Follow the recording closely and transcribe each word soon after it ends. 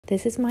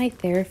This is my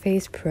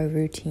Theraface Pro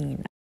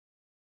routine.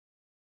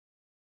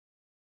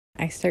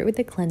 I start with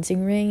a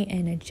cleansing ring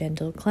and a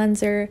gentle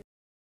cleanser.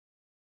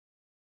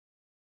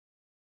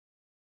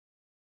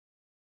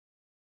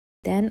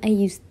 Then I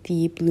use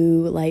the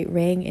blue light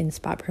ring in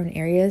spot-prone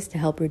areas to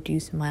help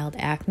reduce mild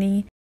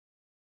acne.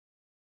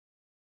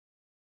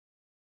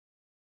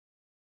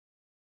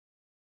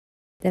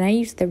 Then I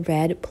use the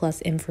red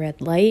plus infrared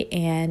light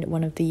and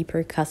one of the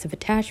percussive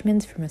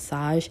attachments for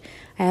massage.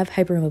 I have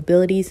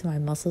hypermobility, so my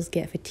muscles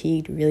get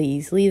fatigued really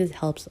easily. This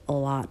helps a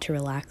lot to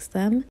relax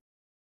them.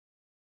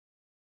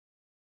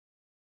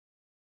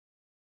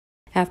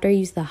 After I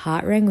use the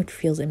hot ring, which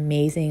feels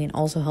amazing and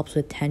also helps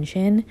with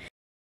tension,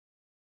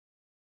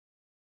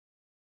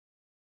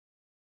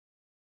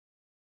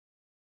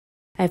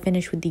 I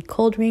finish with the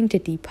cold ring to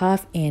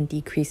depuff and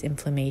decrease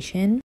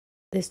inflammation.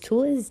 This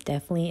tool is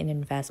definitely an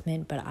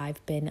investment, but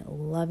I've been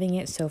loving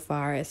it so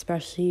far,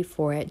 especially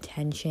for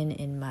tension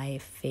in my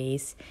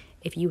face.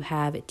 If you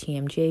have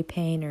TMJ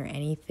pain or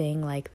anything like